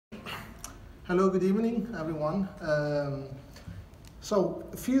Hello, good evening, everyone. So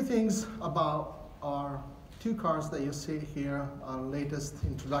a few things about our two cars that you see here, our latest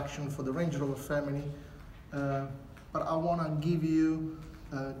introduction for the Range Rover family. But I want to give you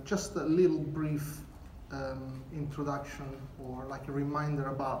just a little brief introduction or like a reminder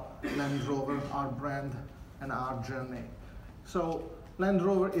about Land Rover, our brand, and our journey. So Land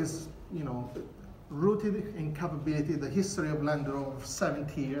Rover is, rooted in capability, the history of Land Rover for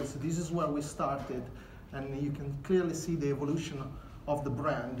 70 years. This is where we started, and you can clearly see the evolution of the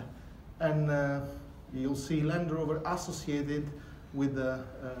brand. And you'll see Land Rover associated with the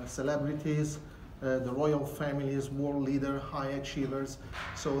celebrities, the royal families, world leader, high achievers.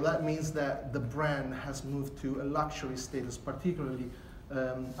 So that means that the brand has moved to a luxury status, particularly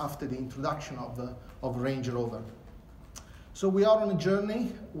after the introduction of Range Rover. So we are on a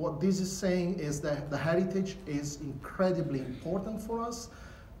journey. What this is saying is that the heritage is incredibly important for us,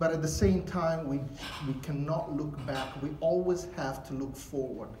 but at the same time, we cannot look back. We always have to look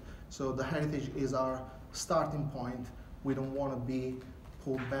forward. So the heritage is our starting point. We don't want to be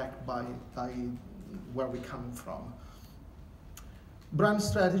pulled back by where we're coming from. Brand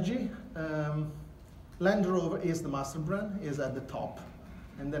strategy. Land Rover is the master brand, is at the top.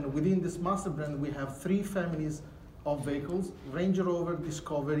 And then within this master brand, we have three families of vehicles: Range Rover,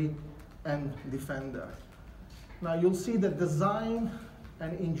 Discovery, and Defender. Now you'll see that design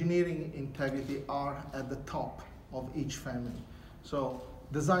and engineering integrity are at the top of each family. So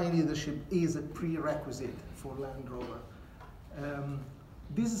design leadership is a prerequisite for Land Rover.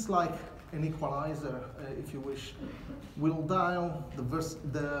 This is like an equalizer, if you wish. We'll dial the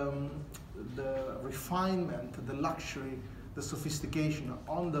refinement, the luxury, the sophistication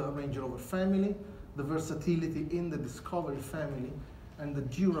on the Range Rover family, the versatility in the Discovery family, and the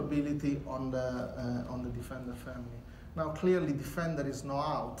durability on the Defender family. Now clearly Defender is not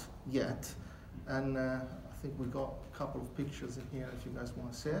out yet, and I think we got a couple of pictures in here if you guys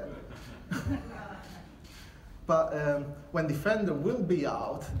want to see it. But when Defender will be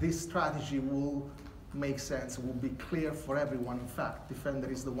out, this strategy will make sense, it will be clear for everyone. In fact,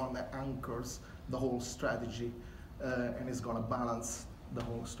 Defender is the one that anchors the whole strategy and is going to balance the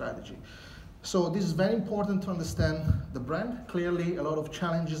whole strategy. So this is very important to understand the brand. Clearly, a lot of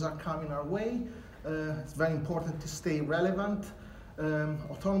challenges are coming our way. It's very important to stay relevant.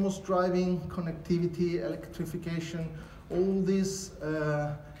 Autonomous driving, connectivity, electrification, all these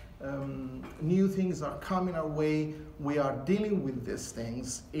new things are coming our way. We are dealing with these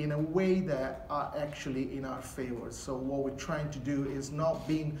things in a way that are actually in our favor. So what we're trying to do is not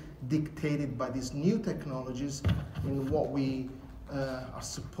being dictated by these new technologies in what we are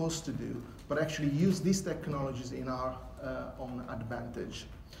supposed to do, but actually use these technologies in our own advantage.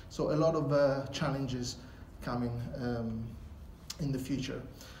 So a lot of challenges coming in the future.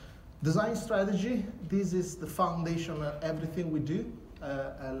 Design strategy, this is the foundation of everything we do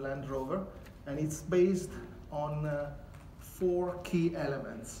at Land Rover, and it's based on 4 key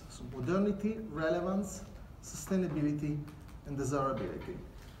elements. So modernity, relevance, sustainability, and desirability.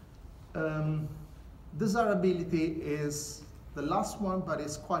 Desirability is the last one, but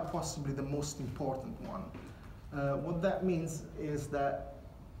it's quite possibly the most important one. What that means is that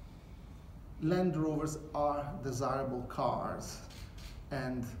Land Rovers are desirable cars,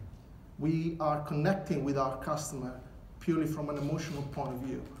 and we are connecting with our customer purely from an emotional point of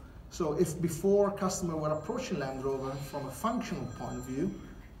view. So if before customers were approaching Land Rover from a functional point of view,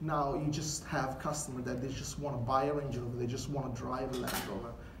 now you just have customers that they just want to buy a Range Rover, they just want to drive a Land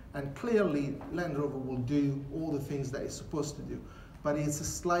Rover. And clearly, Land Rover will do all the things that it's supposed to do, but it's a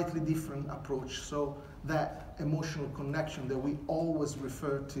slightly different approach. So that emotional connection that we always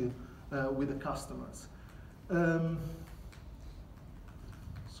refer to with the customers. Sorry,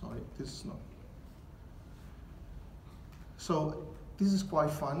 this is not. So this is quite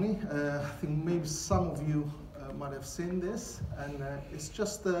funny. I think maybe some of you might have seen this, and it's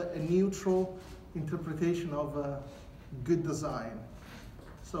just a neutral interpretation of good design.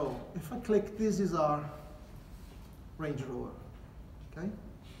 So if I click, this is our Range Rover, okay?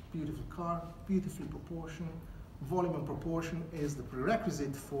 Beautiful car, beautifully proportioned. Volume and proportion is the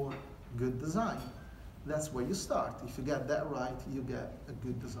prerequisite for good design. That's where you start. If you get that right, you get a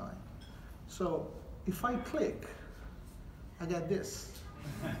good design. So if I click, I get this.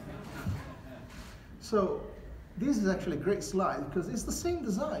 So this is actually a great slide because it's the same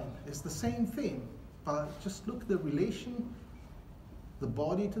design, it's the same thing, but just look at the relation, the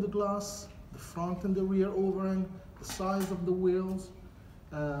body to the glass, the front and the rear overhang, the size of the wheels,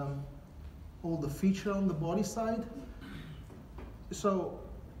 all the feature on the body side. So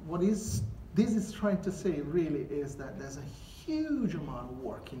what this is trying to say really is that there's a huge amount of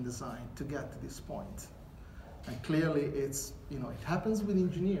work in design to get to this point. And clearly it's, you know, it happens with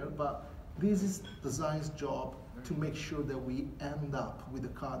engineer, but this is design's job to make sure that we end up with a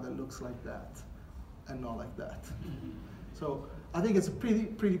car that looks like that and not like that. So I think it's a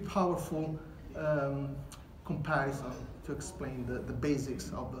pretty powerful comparison to explain the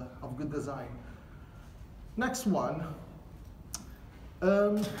basics of good design. Next one,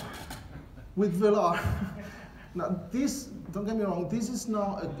 with Velar. Now this, don't get me wrong, this is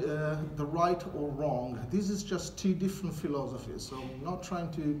not the right or wrong. This is just two different philosophies. So I'm not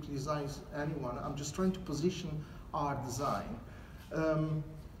trying to criticize anyone. I'm just trying to position our design.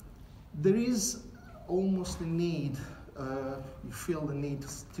 There is almost a need, you feel the need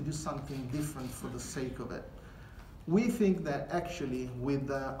to do something different for the sake of it. We think that actually with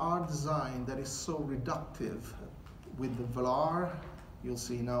our design that is so reductive, with the Velar, you'll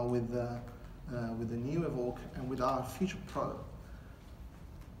see now with the new Evoque and with our future product,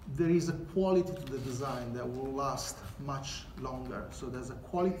 there is a quality to the design that will last much longer. So there's a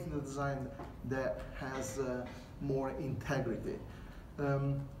quality to the design that has more integrity.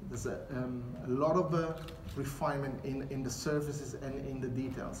 There's a lot of refinement in the surfaces and in the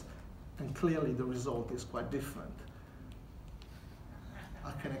details, and clearly the result is quite different.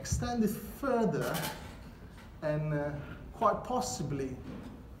 I can extend it further, and quite possibly,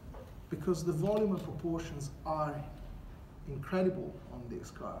 because the volume and proportions are incredible on this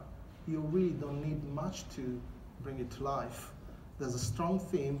car, you really don't need much to bring it to life. There's a strong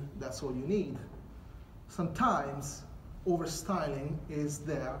theme, that's all you need. Sometimes overstyling is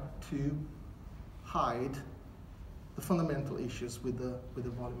there to hide the fundamental issues with the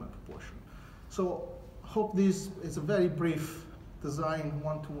volume and proportion. So I hope this is a very brief design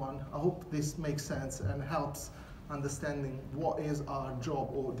one-to-one. I hope this makes sense and helps understanding what is our job,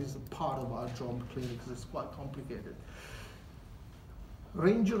 or this is a part of our job clearly, because it's quite complicated.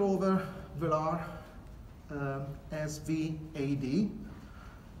 Range Rover Velar SVAD,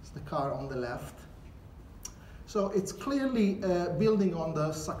 it's the car on the left. So it's clearly building on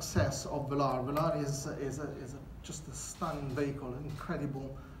the success of Velar. Velar is just a stunning vehicle,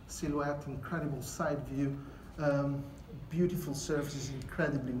 incredible silhouette, incredible side view, beautiful surfaces,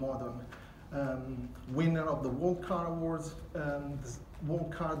 incredibly modern. Winner of the World Car Awards,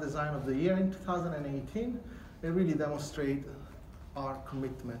 World Car Design of the Year in 2018. They really demonstrate our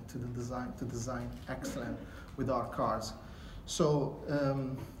commitment to the design excellent with our cars. So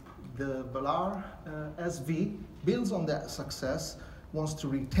the Velar SV builds on that success, wants to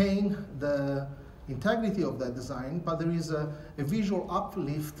retain the integrity of that design, but there is a visual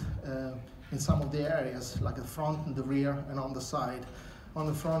uplift in some of the areas, like the front and the rear and on the side. On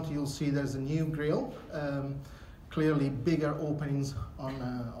the front, you'll see there's a new grille, clearly bigger openings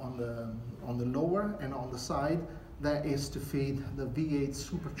on the lower and on the side. That is to feed the V8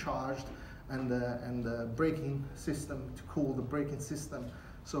 supercharged and the braking system, to cool the braking system.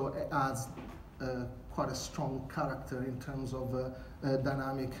 So it adds quite a strong character in terms of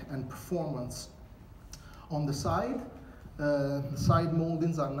dynamic and performance. On the side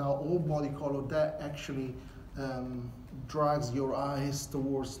moldings are now all body color. That actually drags your eyes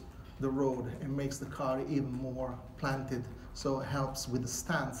towards the road and makes the car even more planted, so it helps with the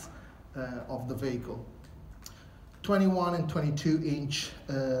stance of the vehicle. 21 and 22-inch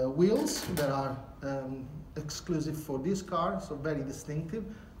wheels that are exclusive for this car, so very distinctive,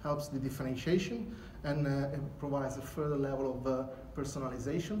 helps the differentiation, and it provides a further level of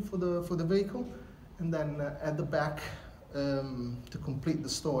personalization for the vehicle. And then at the back, to complete the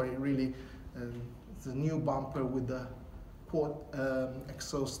story, really, it's a new bumper with the quad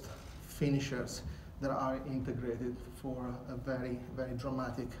exhaust finishers that are integrated for a very, very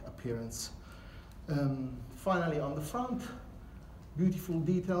dramatic appearance. Finally, on the front, beautiful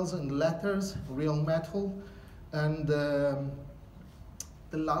details and letters, real metal. And the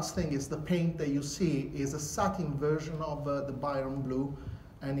last thing is the paint that you see is a satin version of the Byron Blue,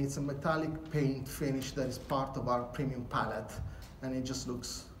 and it's a metallic paint finish that is part of our premium palette, and it just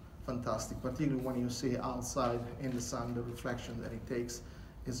looks fantastic, particularly when you see it outside in the sun. The reflection that it takes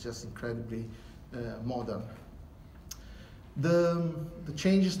is just incredibly modern. The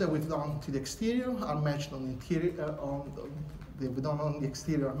changes that we've done to the exterior are matched on the interior. We've done on the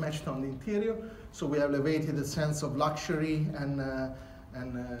exterior are matched on the interior. So we have elevated the sense of luxury and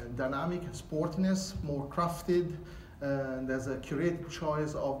dynamic and sportiness, more crafted. There's a curated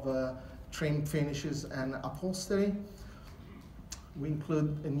choice of trim finishes and upholstery. We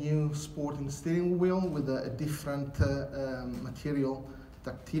include a new sporting steering wheel with a different material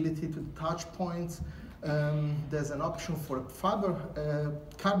ductility to the touch points. There's an option for a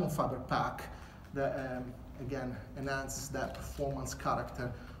carbon fiber pack that again, enhances that performance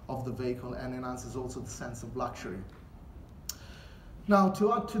character of the vehicle and enhances also the sense of luxury. Now,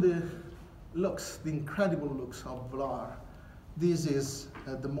 to add to the looks, the incredible looks of Velar, this is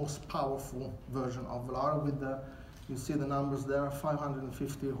the most powerful version of Velar with the, you see the numbers there,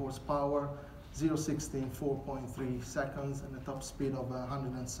 550 horsepower, 0-60 in 4.3 seconds, and a top speed of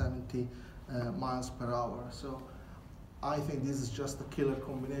 170 miles per hour. So I think this is just a killer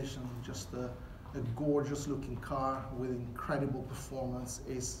combination, just a gorgeous looking car with incredible performance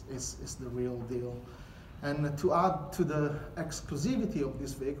is the real deal. And to add to the exclusivity of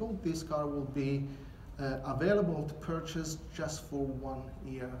this vehicle, this car will be available to purchase just for 1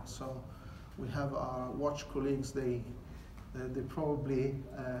 year. So we have our watch colleagues, they probably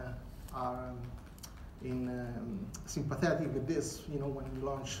are sympathetic with this. You know, when we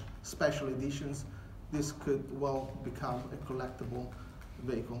launch special editions, this could well become a collectible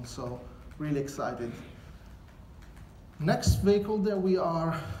vehicle. So really excited. Next vehicle that we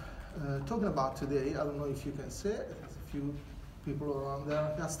are talking about today, I don't know if you can see it, there's a few people around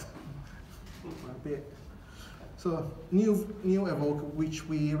there, just a bit. So new Evoque, which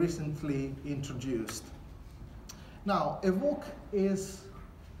we recently introduced. Now, Evoque is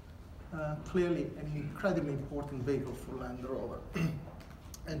clearly an incredibly important vehicle for Land Rover.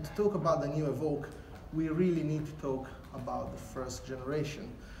 And to talk about the new Evoque, we really need to talk about the first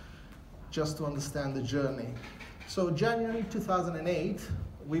generation, just to understand the journey. So January 2008,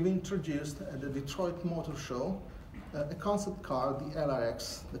 we've introduced at the Detroit Motor Show a concept car, the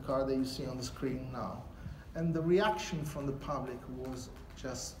LRX, the car that you see on the screen now. And the reaction from the public was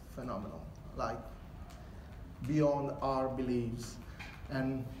just phenomenal, like beyond our beliefs.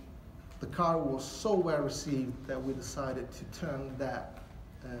 And the car was so well received that we decided to turn that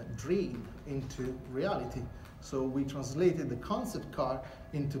dream into reality. So we translated the concept car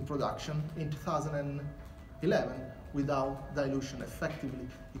into production in 2011 without dilution. Effectively,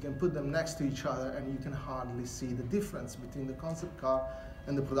 you can put them next to each other and you can hardly see the difference between the concept car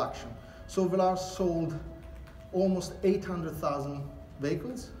and the production. So Velar sold almost 800,000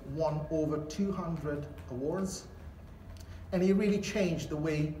 vehicles, won over 200 awards, and it really changed the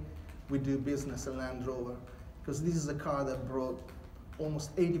way we do business at Land Rover, because this is a car that brought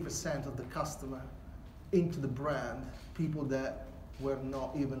almost 80% of the customer into the brand, people that were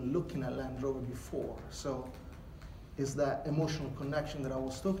not even looking at Land Rover before. So it's that emotional connection that I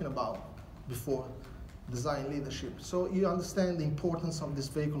was talking about before, design leadership. So you understand the importance of this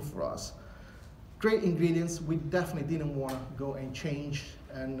vehicle for us. Great ingredients. We definitely didn't want to go and change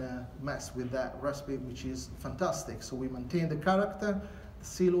and mess with that recipe, which is fantastic. So we maintain the character, the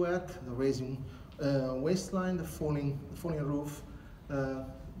silhouette, the raising waistline, the falling roof, the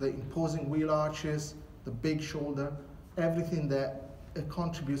imposing wheel arches, the big shoulder, everything that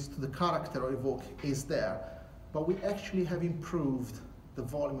contributes to the character of Evoque is there. But we actually have improved the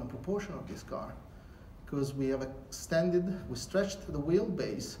volume and proportion of this car, because we have we stretched the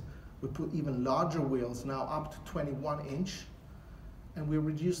wheelbase, we put even larger wheels, now up to 21 inch, and we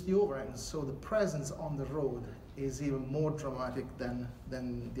reduced the overhang, so the presence on the road is even more dramatic than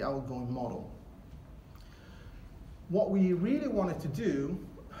the outgoing model. What we really wanted to do,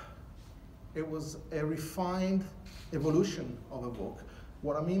 it was a refined evolution of Evoque.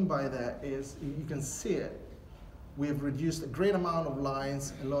 What I mean by that is, you can see it, we have reduced a great amount of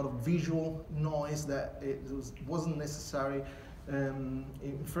lines, a lot of visual noise that wasn't necessary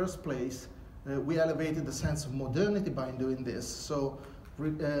in first place. We elevated the sense of modernity by doing this. So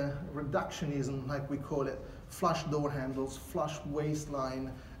reductionism, like we call it, flush door handles, flush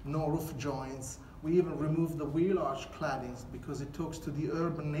waistline, no roof joints. We even removed the wheel arch claddings because it talks to the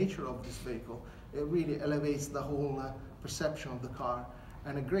urban nature of this vehicle. It really elevates the whole perception of the car.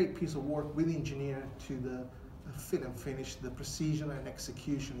 And a great piece of work with the engineer to the fit and finish, the precision and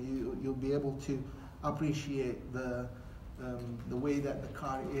execution. You'll be able to appreciate the way that the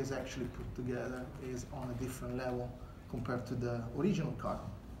car is actually put together is on a different level compared to the original car.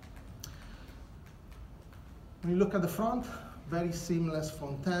 When you look at the front, very seamless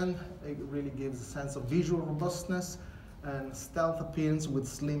front end. It really gives a sense of visual robustness and stealth appearance with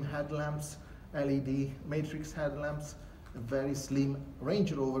slim headlamps, LED matrix headlamps, a very slim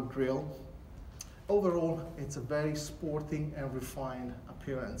Range Rover grille. Overall, it's a very sporty and refined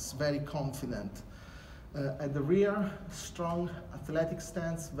appearance, very confident. At the rear, strong athletic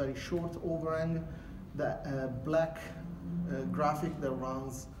stance, very short overhang, that black graphic that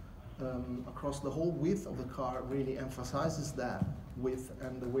runs across the whole width of the car really emphasizes that width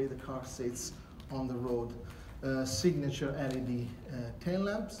and the way the car sits on the road. Signature LED tail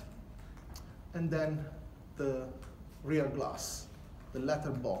lamps, and then the rear glass, the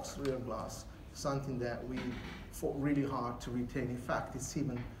letterbox rear glass. something that we fought really hard to retain. In fact, it's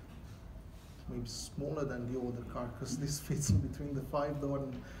even maybe smaller than the older car, because this fits in between the 5-door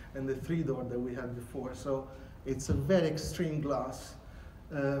and the 3-door that we had before. So it's a very extreme glass.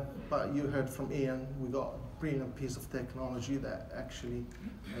 But you heard from Ian, we got a brilliant piece of technology that actually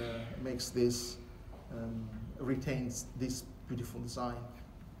makes this, retains this beautiful design.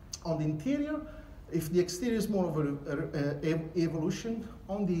 On the interior, if the exterior is more of an evolution,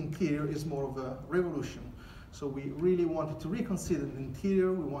 on the interior is more of a revolution. So we really wanted to reconsider the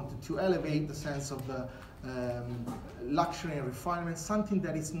interior. We wanted to elevate the sense of luxury and refinement, something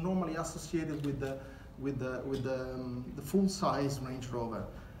that is normally associated with the full-size Range Rover.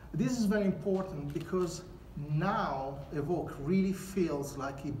 This is very important because now Evoque really feels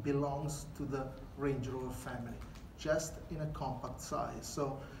like it belongs to the Range Rover family, just in a compact size.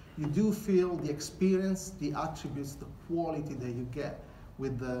 So you do feel the experience, the attributes, the quality that you get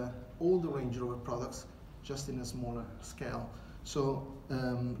with all the Range Rover products, just in a smaller scale. So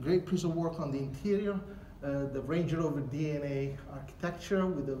great piece of work on the interior. The Range Rover DNA architecture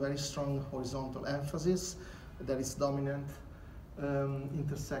with a very strong horizontal emphasis that is dominant,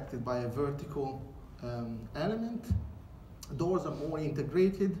 intersected by a vertical element. Doors are more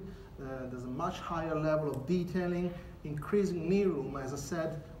integrated. There's a much higher level of detailing, increasing knee room. As I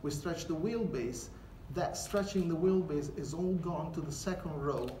said, we stretch the wheelbase. That stretching the wheelbase is all gone to the second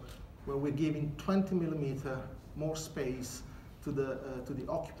row, where we're giving 20mm more space to the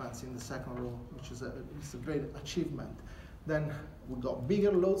occupants in the second row, which is a great achievement. Then we've got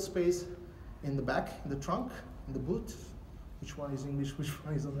bigger load space in the back, in the trunk, in the boot. Which one is English, which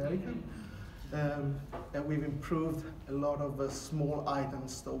one is American? And we've improved a lot of small item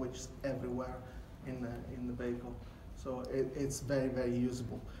storage everywhere in the vehicle. So it's very, very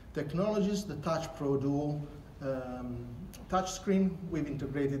usable. Technologies, the Touch Pro Dual touchscreen. We've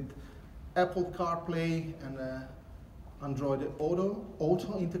integrated Apple CarPlay and Android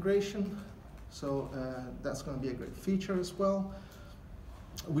Auto integration. So that's going to be a great feature as well.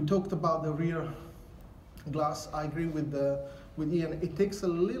 We talked about the rear glass. I agree with Ian. It takes a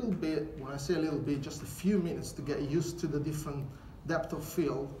little bit, when I say a little bit, just a few minutes to get used to the different depth of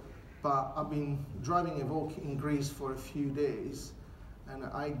field. But I've been driving Evoque in Greece for a few days, and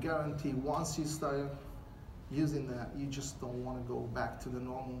I guarantee once you start using that, you just don't want to go back to the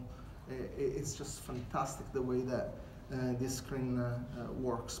normal. It's just fantastic the way that this screen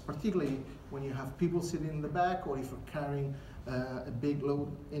works, particularly when you have people sitting in the back, or if you're carrying a big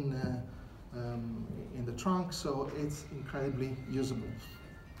load in the trunk. So it's incredibly usable.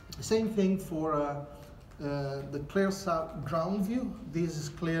 Same thing for the clear ground view. This is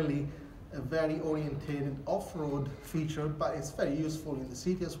clearly a very orientated off-road feature, but it's very useful in the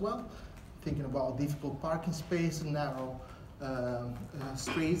city as well. Thinking about difficult parking space, narrow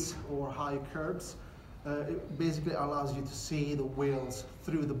streets or high curbs. It basically allows you to see the wheels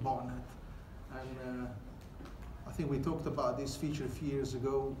through the bonnet. And I think we talked about this feature a few years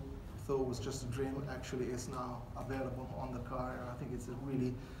ago. Thought it was just a dream. Actually, it's now available on the car. I think it's a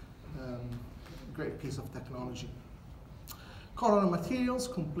really great piece of technology. Color and materials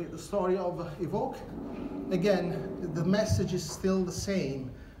complete the story of Evoque. Again, the message is still the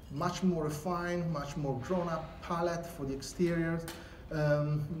same. Much more refined, much more grown-up palette for the exterior,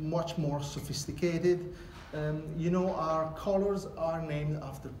 much more sophisticated. You know, our colors are named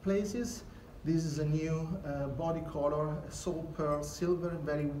after places. This is a new body color, Soul Pearl Silver,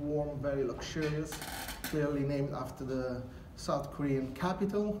 very warm, very luxurious, clearly named after the South Korean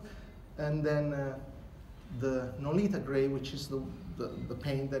capital. And then the Nolita Gray, which is the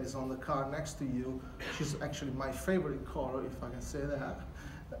paint that is on the car next to you, which is actually my favorite color, if I can say that.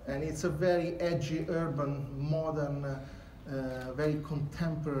 And it's a very edgy, urban, modern, very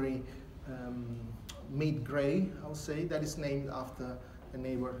contemporary mid-gray, I'll say, that is named after a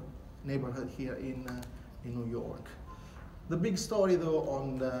neighborhood here in New York. The big story, though,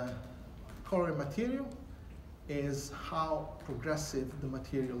 on the color and material is how progressive the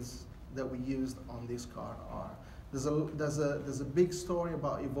materials that we used on this car are. There's a big story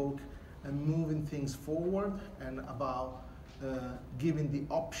about Evoque and moving things forward, and about giving the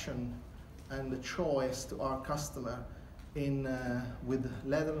option and the choice to our customer with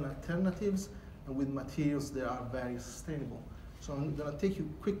leather alternatives and with materials that are very sustainable. So I'm going to take you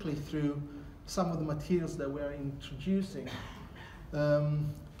quickly through some of the materials that we're introducing.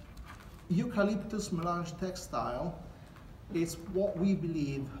 Eucalyptus melange textile is what we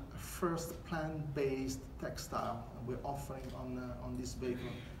believe a first plant-based textile we're offering on this vehicle.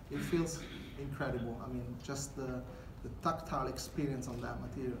 It feels incredible. I mean, just the tactile experience on that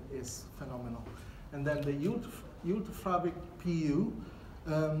material is phenomenal. And then the Ultra Fabric PU,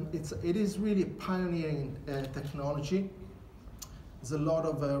 It is really pioneering technology. There's a lot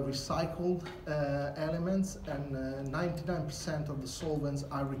of recycled elements, and 99% of the solvents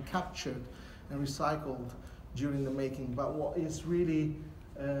are recaptured and recycled during the making. But what is really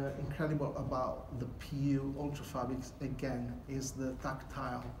incredible about the PU Ultrafabrics, again, is the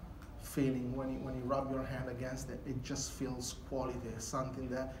tactile feeling. When you rub your hand against it, it just feels quality, something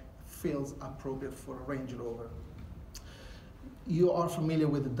that feels appropriate for a Range Rover. You are familiar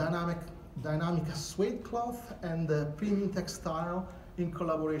with the dynamic suede cloth and the premium textile in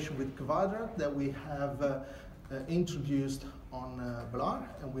collaboration with Quadra that we have introduced on Velar,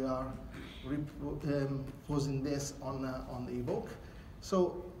 and we are posing this on the Evoque.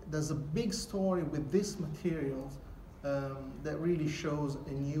 So there's a big story with this material that really shows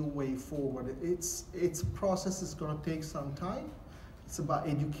a new way forward. Its process is going to take some time. It's about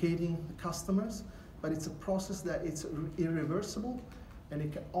educating the customers, but it's a process that it's irreversible, and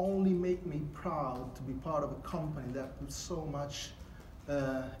it can only make me proud to be part of a company that puts so much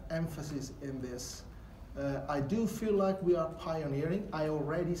emphasis in this. I do feel like we are pioneering. I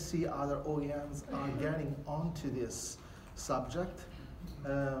already see other OEMs are getting onto this subject.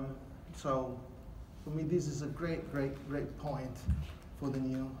 So for me, this is a great point for the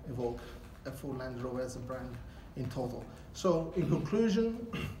new Evoque, for Land Rover as a brand in total. So in conclusion,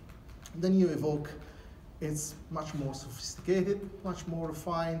 the new Evoque, it's much more sophisticated, much more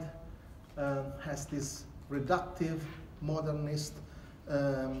refined, has this reductive, modernist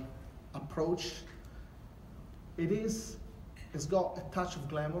approach. It's got a touch of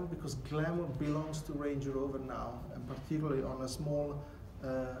glamour, because glamour belongs to Range Rover now, and particularly on a small,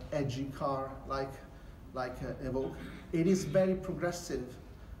 edgy car like Evoque. It is very progressive,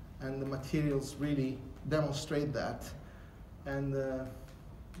 and the materials really demonstrate that. And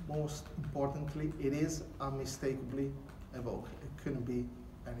most importantly, it is unmistakably Evoque. It couldn't be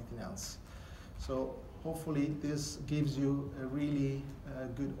anything else. So hopefully this gives you a really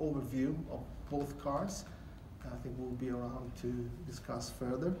good overview of both cars. I think we'll be around to discuss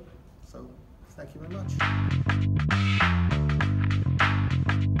further. So thank you very much.